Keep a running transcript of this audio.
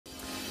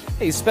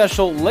A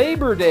special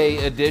Labor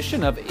Day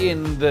edition of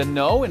In the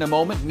Know. In a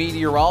moment,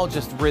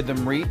 meteorologist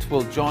Rhythm Reet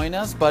will join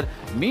us, but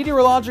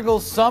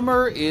meteorological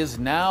summer is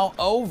now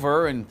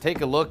over, and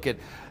take a look at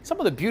some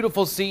of the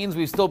beautiful scenes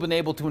we've still been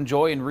able to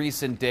enjoy in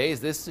recent days.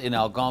 This in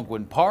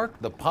Algonquin Park.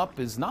 The pup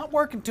is not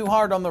working too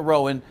hard on the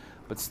Rowan,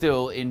 but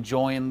still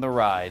enjoying the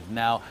ride.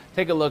 Now,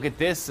 take a look at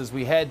this as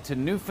we head to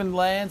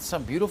Newfoundland.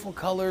 Some beautiful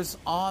colors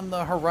on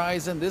the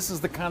horizon. This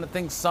is the kind of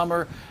thing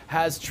summer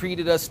has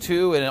treated us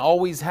to, and it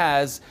always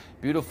has.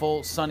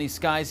 Beautiful sunny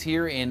skies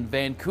here in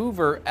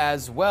Vancouver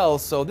as well.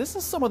 So this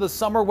is some of the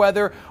summer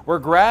weather we're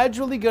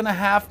gradually going to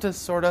have to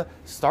sort of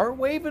start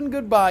waving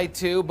goodbye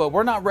to, but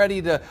we're not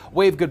ready to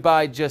wave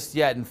goodbye just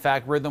yet. In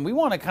fact, Rhythm, we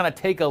want to kind of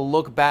take a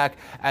look back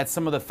at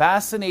some of the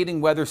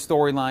fascinating weather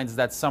storylines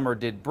that summer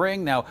did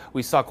bring. Now,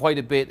 we saw quite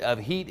a bit of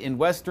heat in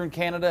Western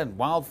Canada and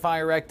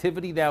wildfire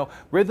activity. Now,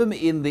 Rhythm,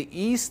 in the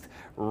east,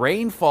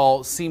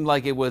 rainfall seemed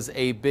like it was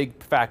a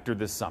big factor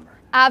this summer.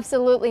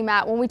 Absolutely,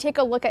 Matt. When we take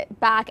a look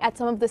back at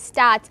some of the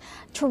stats,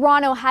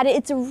 Toronto had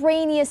its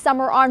rainiest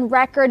summer on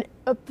record,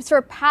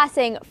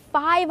 surpassing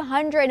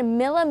 500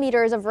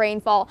 millimeters of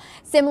rainfall.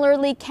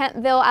 Similarly,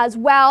 Kentville as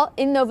well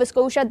in Nova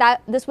Scotia,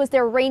 this was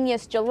their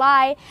rainiest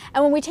July.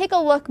 And when we take a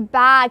look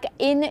back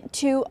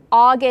into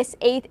August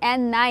 8th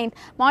and 9th,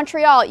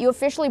 Montreal, you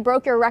officially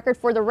broke your record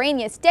for the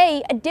rainiest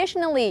day.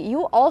 Additionally,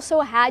 you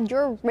also had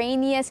your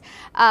rainiest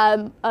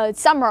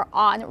summer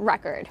on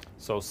record.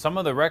 So some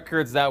of the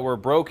records that were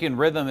broken,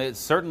 Rhythm, it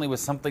certainly was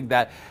something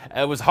that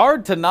it was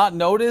hard to not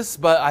notice,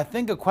 but I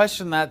think a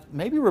question that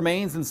maybe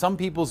remains in some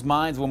people's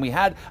minds when we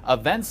had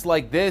events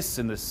like this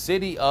in the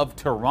city of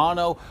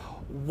Toronto,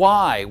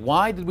 why?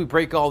 Why did we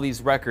break all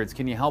these records?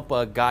 Can you help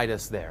guide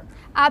us there?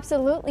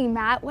 Absolutely,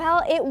 Matt.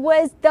 Well, it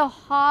was the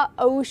hot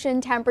ocean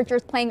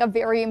temperatures playing a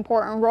very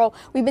important role.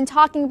 We've been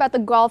talking about the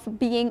Gulf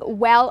being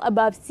well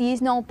above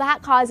seasonal.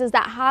 That causes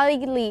that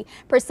highly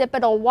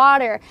precipitable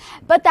water.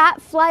 But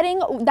that flooding,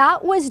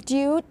 that was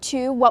due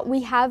to what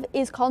we have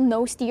is called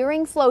no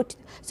steering flow.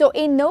 So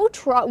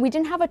we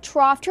didn't have a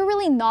trough to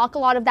really knock a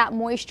lot of that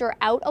moisture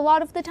out a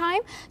lot of the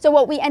time. So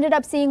what we ended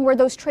up seeing were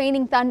those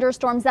training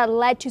thunderstorms that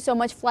led to so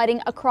much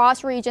flooding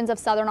across regions of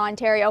southern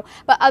Ontario.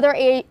 But other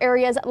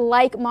areas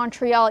like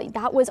Montreal,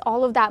 that was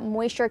all of that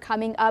moisture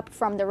coming up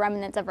from the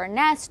remnants of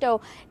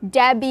Ernesto,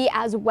 Debbie,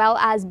 as well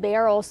as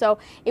Beryl. So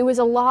it was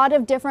a lot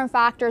of different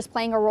factors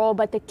playing a role,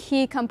 but the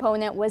key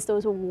component was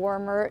those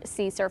warmer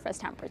sea surface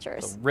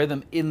temperatures. The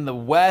Rhythm in the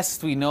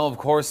west, we know, of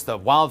course, the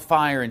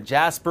wildfire in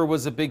Jasper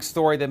was a big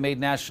story that made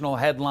national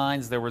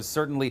headlines. There was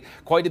certainly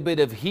quite a bit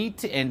of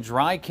heat and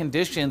dry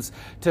conditions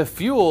to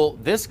fuel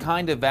this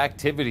kind of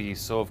activity.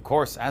 So, of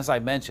course, as I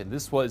mentioned,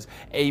 this was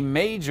a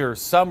major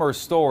summer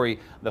story,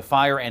 the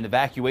fire and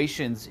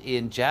evacuations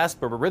in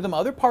Jasper. But Rhythm,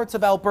 other parts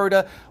of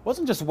Alberta,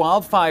 wasn't just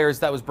wildfires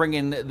that was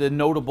bringing the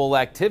notable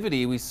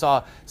activity. We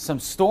saw some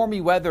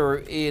stormy weather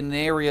in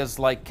areas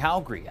like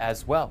Calgary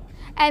as well.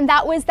 And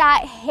that was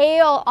that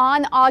hail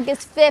on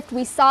August 5th.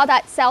 We saw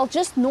that cell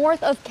just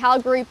north of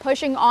Calgary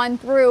pushing on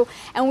through.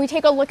 And we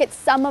take a look at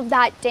some of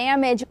that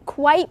damage,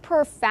 quite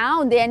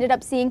profound. They ended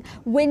up seeing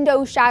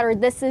windows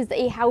shattered. This is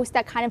a house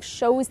that kind of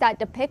shows that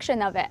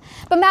depiction of it.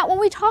 But Matt, when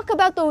we talk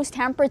about those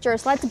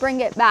temperatures, let's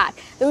bring it back.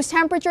 Those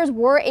temperatures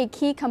were a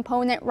key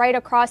component right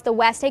across the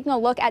west. Taking a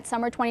look at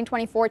summer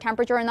 2024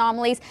 temperature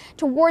anomalies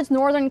towards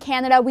northern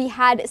Canada, we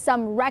had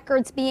some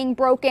records being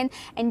broken,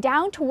 and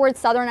down towards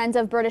southern ends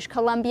of British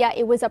Columbia,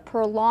 it was a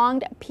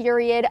prolonged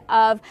period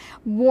of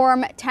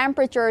warm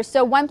temperatures.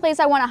 So one place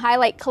I want to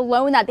highlight,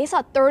 Kelowna, they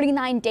saw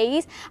 39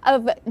 days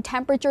of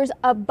temperatures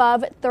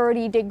above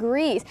 30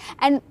 degrees.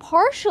 And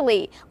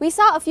partially, we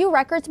saw a few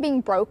records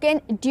being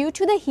broken due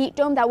to the heat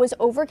dome that was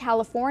over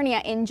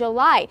California in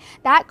July.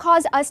 That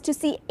caused us to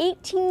see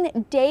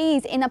 18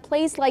 days in a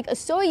place like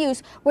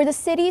Soyuz, where the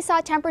city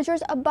saw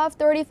temperatures above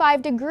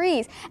 35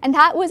 degrees. And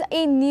that was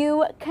a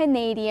new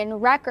Canadian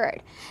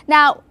record.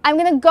 Now, I'm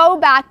going to go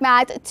back,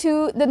 Matt,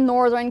 to the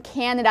northern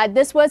Canada.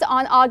 This was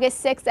on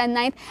August 6th and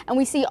 9th, and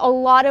we see a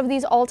lot of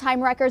these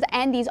all-time records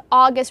and these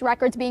August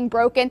records being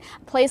broken.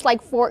 A place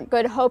like Fort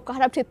Good Hope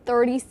got up to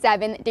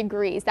 37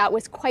 degrees. That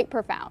was quite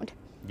profound.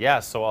 Yeah,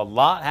 so a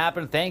lot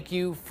happened. Thank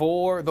you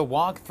for the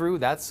walk through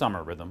that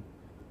summer, Rhythm.